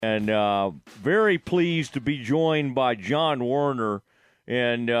and very pleased to be joined by John Werner.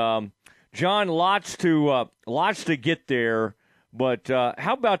 And John, lots to get there. But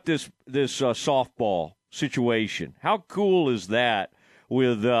how about this softball situation? How cool is that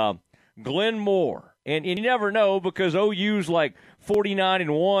with Glenn Moore? And you never know, because OU's like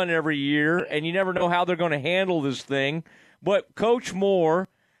 49-1 every year, and you never know how they're going to handle this thing. But Coach Moore,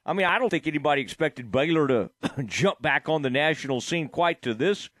 I mean, I don't think anybody expected Baylor to jump back on the national scene quite to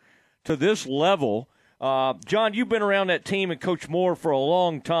this level. John, you've been around that team and Coach Moore for a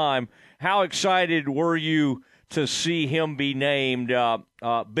long time. How excited were you to see him be named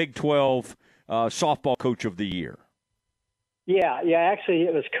Big 12 softball coach of the year? Yeah. Actually,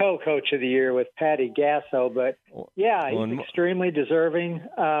 it was co-coach of the year with Patty Gasso, but yeah, he's extremely deserving.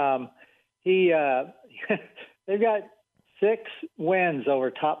 They've got 6 wins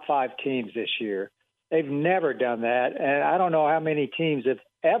over top 5 teams this year. They've never done that, and I don't know how many teams have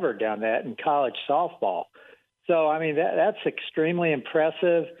ever done that in college softball. So, I mean, that's extremely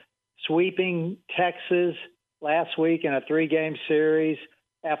impressive. Sweeping Texas last week in a 3-game series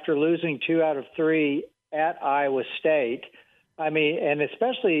after losing 2 out of 3 at Iowa State. I mean, and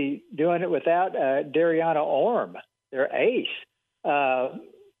especially doing it without Dariana Orme, their ace.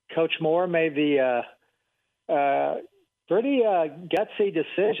 Coach Moore made the pretty gutsy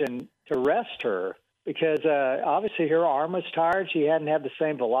decision to rest her because obviously her arm was tired. She hadn't had the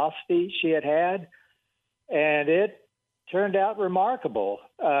same velocity she had, and it turned out remarkable.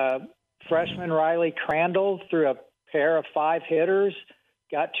 Freshman Riley Crandall threw a pair of 5 hitters,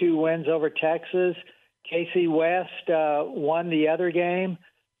 got 2 wins over Texas. Casey West won the other game.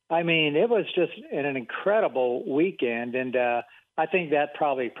 I mean, it was just an incredible weekend, and I think that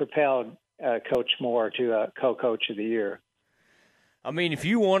probably propelled Coach Moore to co-coach of the year. I mean, if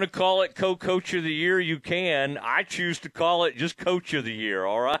you want to call it co-coach of the year, you can. I choose to call it just coach of the year,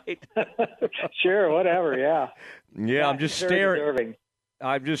 all right? Sure, whatever, yeah. Yeah, I'm just staring. Deserving.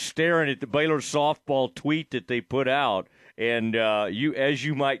 I'm just staring at the Baylor softball tweet that they put out, and as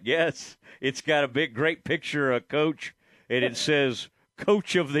you might guess, it's got a great picture of Coach, and it says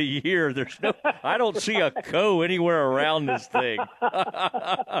Coach of the Year. I don't see a co anywhere around this thing.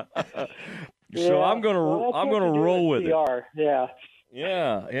 So I'm gonna roll with it.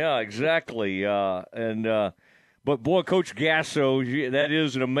 Yeah, exactly. But boy, Coach Gasso, that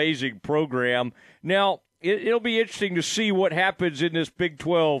is an amazing program. Now, it'll be interesting to see what happens in this Big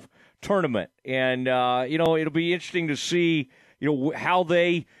 12 tournament, and it'll be interesting to see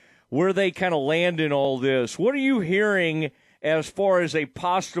where they kind of land in all this. What are you hearing as far as a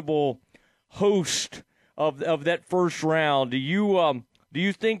possible host of that first round? Do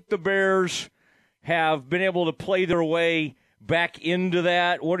you think the Bears have been able to play their way back into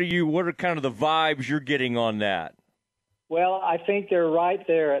that? What are kind of the vibes you're getting on that? Well, I think they're right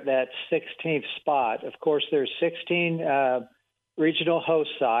there at that 16th spot. Of course, there's 16 regional host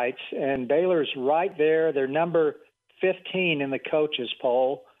sites, and Baylor's right there. They're number 15 in the coaches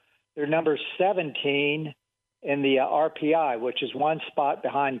poll. They're number 17 in the RPI, which is 1 spot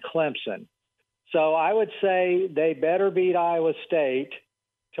behind Clemson. So I would say they better beat Iowa State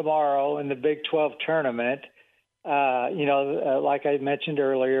tomorrow in the Big 12 tournament. Like I mentioned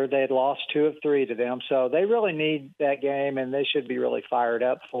earlier, they had lost 2 of 3 to them. So they really need that game, and they should be really fired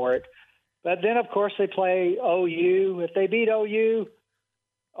up for it. But then, of course, they play OU. If they beat OU,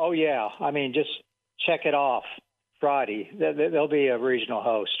 oh, yeah. I mean, just check it off Friday. They'll be a regional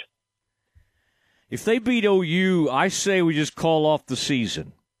host. If they beat OU, I say we just call off the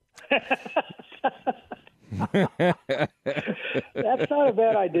season. That's not a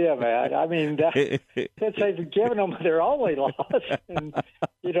bad idea, man. I mean, since they've given them their only loss, and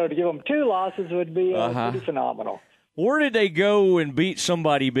to give them 2 losses would be pretty phenomenal. Where did they go and beat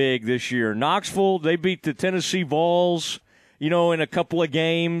somebody big this year? Knoxville, they beat the Tennessee Vols, in a couple of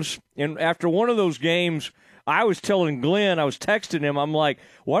games. And after one of those games, I was telling Glenn, I was texting him, I'm like,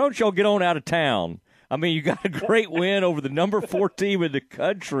 why don't y'all get on out of town? I mean, you got a great win over the number 4 team in the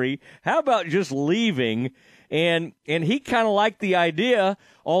country. How about just leaving? And he kind of liked the idea,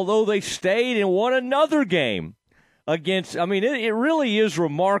 although they stayed and won another game against. I mean, it really is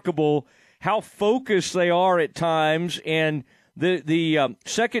remarkable how focused they are at times. And the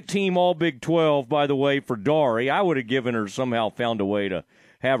second team All Big 12, by the way, for Dari, I would have given her somehow found a way to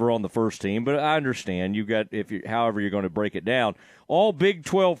have her on the first team. But I understand however you're going to break it down. All Big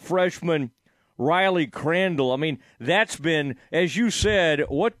 12 freshman Riley Crandall. I mean, that's been, as you said,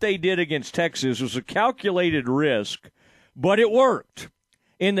 what they did against Texas was a calculated risk, but it worked.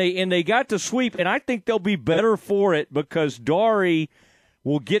 And they got to sweep, and I think they'll be better for it because Dari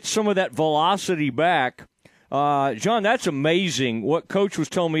will get some of that velocity back. John, that's amazing. What Coach was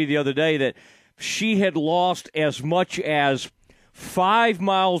telling me the other day, that she had lost as much as 5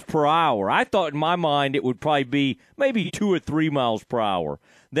 miles per hour. I thought in my mind it would probably be maybe 2 or 3 miles per hour.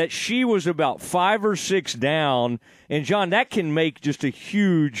 That she was about 5 or 6 down. And, John, that can make just a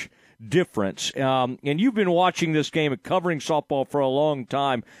huge difference. And you've been watching this game and covering softball for a long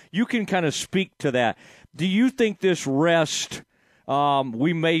time. You can kind of speak to that. Do you think this rest,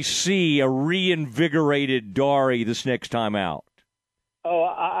 we may see a reinvigorated Dari this next time out? Oh,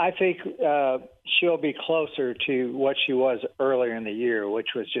 I think she'll be closer to what she was earlier in the year, which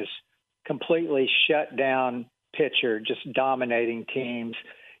was just completely shut down pitcher, just dominating teams.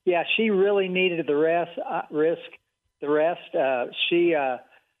 Yeah, she really needed the rest. I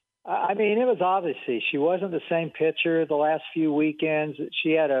mean, it was obviously she wasn't the same pitcher the last few weekends.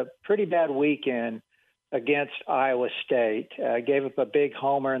 She had a pretty bad weekend against Iowa State, gave up a big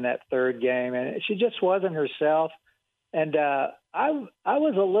homer in that third game, and she just wasn't herself. And I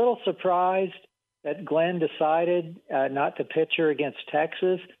was a little surprised that Glenn decided not to pitch her against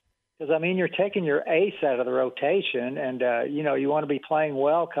Texas, because, I mean, you're taking your ace out of the rotation, and, you want to be playing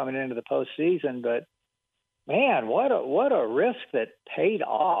well coming into the postseason. But, man, what a risk that paid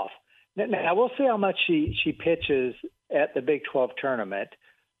off. Now, we'll see how much she pitches at the Big 12 tournament.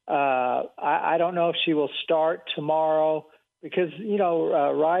 I don't know if she will start tomorrow because,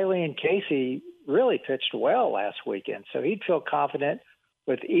 Riley and Casey really pitched well last weekend, so he'd feel confident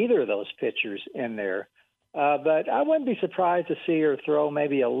with either of those pitchers in there. But I wouldn't be surprised to see her throw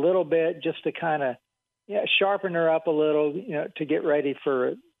maybe a little bit just to kind of sharpen her up a little, to get ready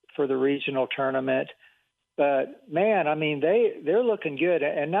for the regional tournament. But, man, I mean, they're looking good.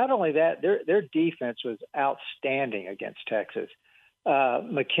 And not only that, their defense was outstanding against Texas.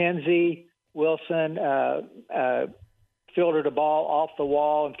 Mackenzie Wilson fielded a ball off the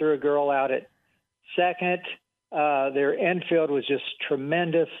wall and threw a girl out at second. Their infield was just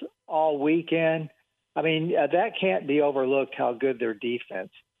tremendous all weekend. I mean, that can't be overlooked how good their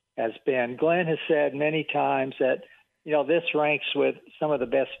defense has been. Glenn has said many times that, this ranks with some of the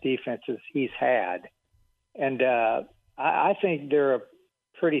best defenses he's had. And I think they're a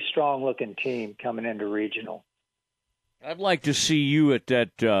pretty strong-looking team coming into regional. I'd like to see you at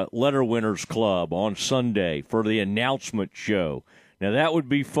that Letter Winners Club on Sunday for the announcement show. Now, that would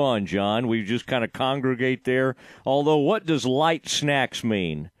be fun, John. We just kind of congregate there. Although, what does light snacks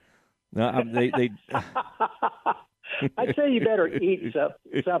mean? I'd say you better eat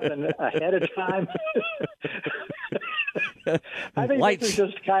something ahead of time. I think this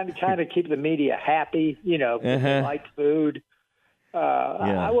is just kind of keep the media happy, light food.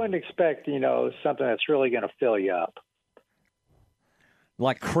 I wouldn't expect, something that's really going to fill you up.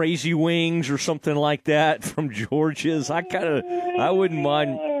 Like Crazy Wings or something like that from George's. I wouldn't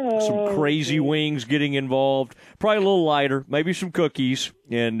mind some Crazy Wings getting involved. Probably a little lighter, maybe some cookies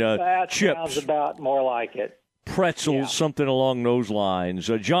and that chips. Sounds about more like it. Pretzels, something along those lines.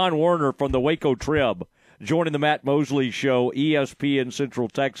 John Werner from the Waco Trib joining the Matt Mosley Show, ESPN Central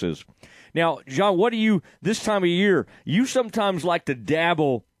Texas. Now, John, what do you, this time of year, you sometimes like to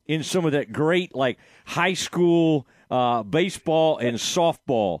dabble in some of that great, like, high school baseball and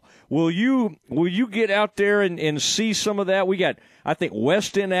softball. Will you get out there and see some of that? We got, I think,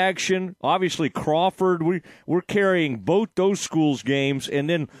 West in action, obviously Crawford. We're carrying both those schools' games, and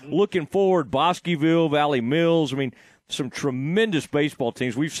then looking forward, Bosqueville, Valley Mills. I mean, some tremendous baseball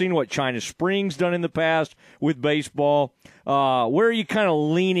teams. We've seen what China Springs done in the past with baseball. Where are you kind of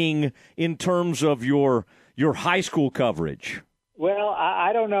leaning in terms of your high school coverage? Well,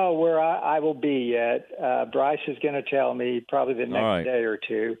 I don't know where I will be yet. Bryce is going to tell me probably the next day or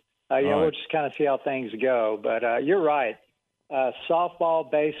two. We'll just kind of see how things go. But you're right.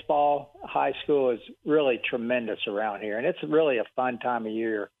 Softball, baseball, high school is really tremendous around here, and it's really a fun time of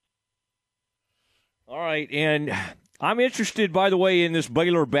year. All right, and I'm interested, by the way, in this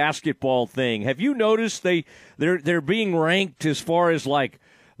Baylor basketball thing. Have you noticed they're being ranked as far as like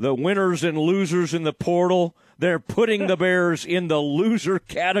the winners and losers in the portal? They're putting the Bears in the loser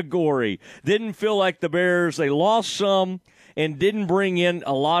category. Didn't feel like the Bears. They lost some and didn't bring in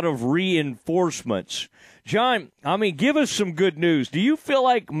a lot of reinforcements. John, I mean, give us some good news. Do you feel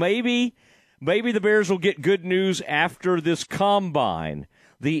like maybe the Bears will get good news after this combine,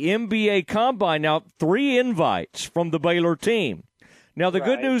 the NBA combine? Now, 3 invites from the Baylor team. Now, the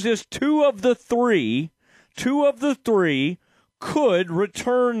good news is two of the three could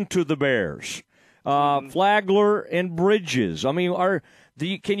return to the Bears. Flagler and Bridges. I mean,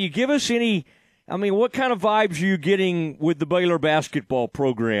 can you give us any? I mean, what kind of vibes are you getting with the Baylor basketball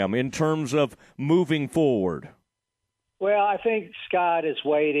program in terms of moving forward? Well, I think Scott is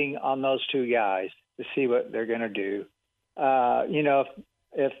waiting on those 2 guys. to see what they're going to do.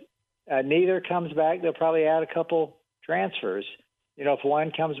 If neither comes back, they'll probably add a couple transfers. If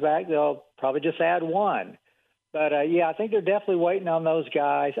one comes back, they'll probably just add one. But, I think they're definitely waiting on those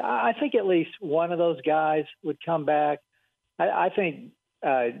guys. I think at least one of those guys would come back. I think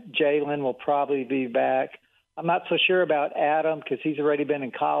Jalen will probably be back. I'm not so sure about Adam because he's already been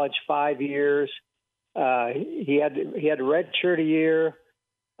in college 5 years. He had a redshirt a year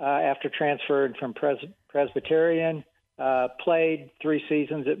after transferring from Presbyterian. Played 3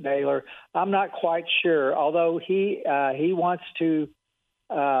 seasons at Baylor. I'm not quite sure, although he wants to.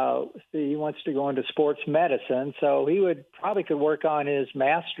 He wants to go into sports medicine, so he could work on his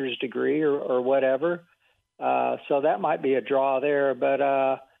master's degree or whatever. So that might be a draw there. But,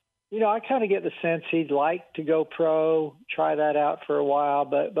 I kind of get the sense he'd like to go pro, try that out for a while,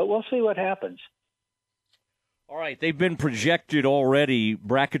 but we'll see what happens. All right, they've been projected already,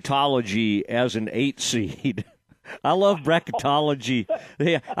 bracketology, as an 8 seed. I love bracketology.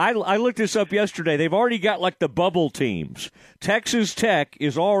 I looked this up yesterday. They've already got like the bubble teams. Texas Tech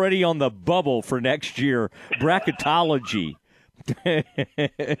is already on the bubble for next year. Bracketology.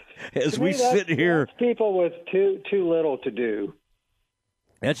 As we sit here, that's people with too little to do.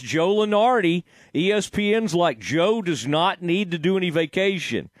 That's Joe Lunardi. ESPN's like, Joe does not need to do any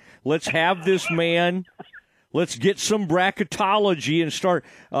vacation. Let's have this man. Let's get some bracketology and start.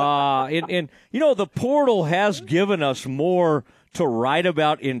 The portal has given us more to write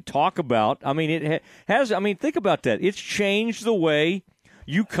about and talk about. I mean, it has. I mean, think about that. It's changed the way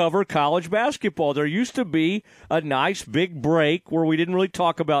you cover college basketball. There used to be a nice big break where we didn't really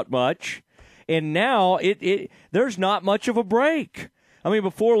talk about much, and now there's not much of a break. I mean,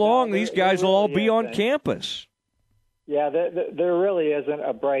 before long, these guys will all be on campus. Yeah, there really isn't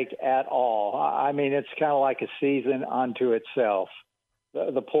a break at all. I mean, it's kind of like a season unto itself,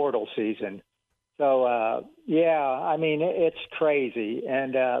 the portal season. So, I mean, it's crazy.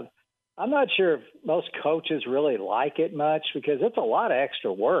 And I'm not sure if most coaches really like it much because it's a lot of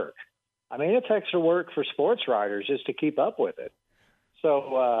extra work. I mean, it's extra work for sports writers just to keep up with it.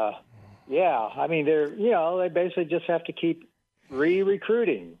 So, I mean, they basically just have to keep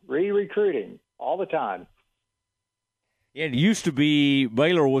re-recruiting all the time. It used to be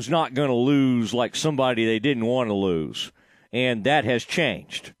Baylor was not going to lose like somebody they didn't want to lose, and that has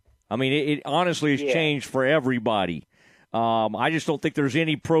changed. I mean, it honestly has changed for everybody. I just don't think there's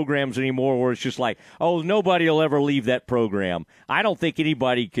any programs anymore where it's just like, oh, nobody will ever leave that program. I don't think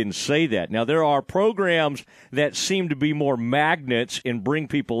anybody can say that. Now, there are programs that seem to be more magnets and bring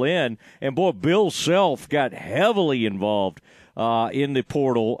people in, and, boy, Bill Self got heavily involved in the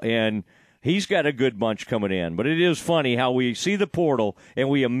portal, and he's got a good bunch coming in. But it is funny how we see the portal and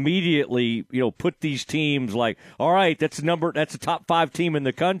we immediately, put these teams like, all right, that's a top 5 team in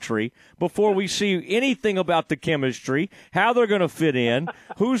the country before we see anything about the chemistry, how they're going to fit in,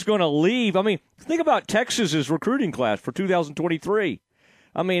 who's going to leave. I mean, think about Texas's recruiting class for 2023.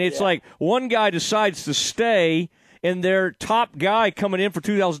 I mean, it's like one guy decides to stay and their top guy coming in for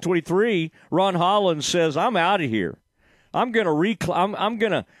 2023, Ron Holland, says, I'm out of here. I'm going to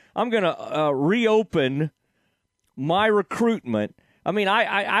reopen my recruitment. I mean,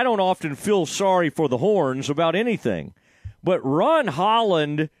 I don't often feel sorry for the Horns about anything, but Ron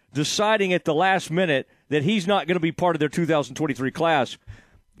Holland deciding at the last minute that he's not going to be part of their 2023 class,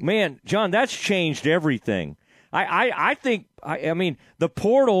 man, John, that's changed everything. I think the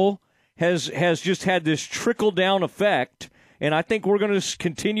portal has just had this trickle-down effect, and I think we're going to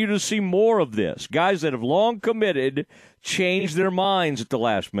continue to see more of this. Guys that have long committed change their minds at the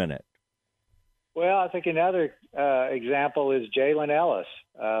last minute. Well, I think another example is Jalen Ellis,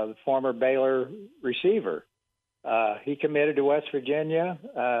 the former Baylor receiver. He committed to West Virginia.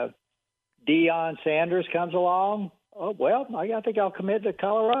 Deion Sanders comes along. Oh, well, I think I'll commit to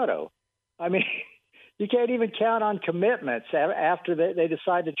Colorado. I mean, you can't even count on commitments after they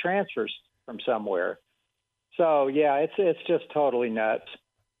decide to transfer from somewhere. So, yeah, it's just totally nuts.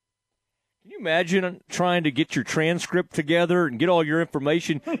 Can you imagine trying to get your transcript together and get all your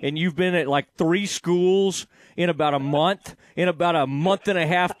information, and you've been at like 3 schools in about a month and a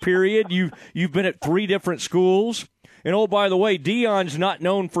half period? You've been at 3 different schools. And, oh, by the way, Deion's not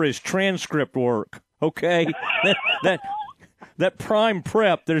known for his transcript work, okay? That prime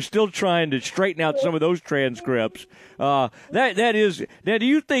prep, they're still trying to straighten out some of those transcripts. That is. Now, do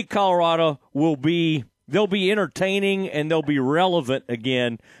you think Colorado they'll be entertaining and they'll be relevant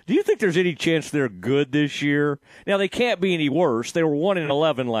again? Do you think there's any chance they're good this year? Now, they can't be any worse. They were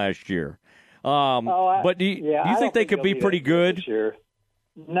 1-11 last year. But do you think they could be pretty good this year?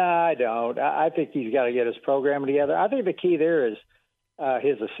 No, I don't. I think he's got to get his program together. I think the key there is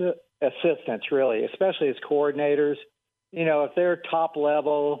his assistants, really, especially his coordinators. If they're top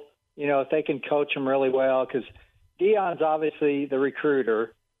level, if they can coach them really well, because Deion's obviously the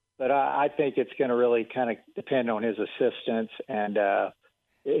recruiter, but I think it's going to really kind of depend on his assistants and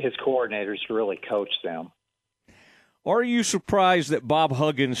his coordinators to really coach them. Are you surprised that Bob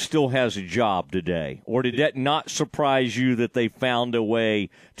Huggins still has a job today? Or did that not surprise you that they found a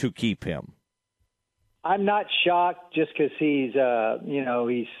way to keep him? I'm not shocked just because he's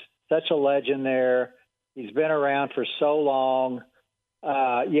such a legend there. He's been around for so long.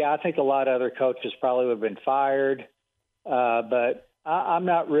 I think a lot of other coaches probably would have been fired. But I'm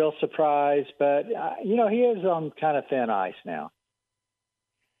not real surprised. But, he is on kind of thin ice now.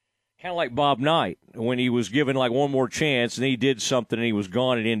 Kind of like Bob Knight when he was given like one more chance and he did something and he was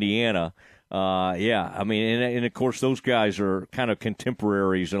gone at Indiana. And of course those guys are kind of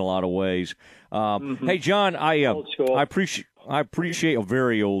contemporaries in a lot of ways. Hey, John, I appreciate a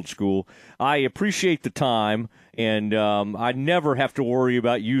very old school. I appreciate the time, and I never have to worry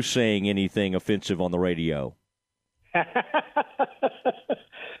about you saying anything offensive on the radio.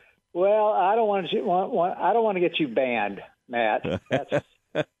 Well, I don't want to get you banned, Matt.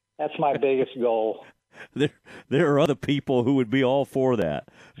 That's my biggest goal. There are other people who would be all for that.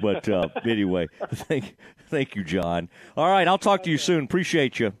 But anyway, thank you, John. All right, I'll talk to you soon.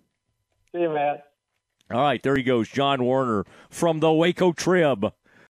 Appreciate you. See you, Matt. All right, there he goes, John Werner from the Waco Trib.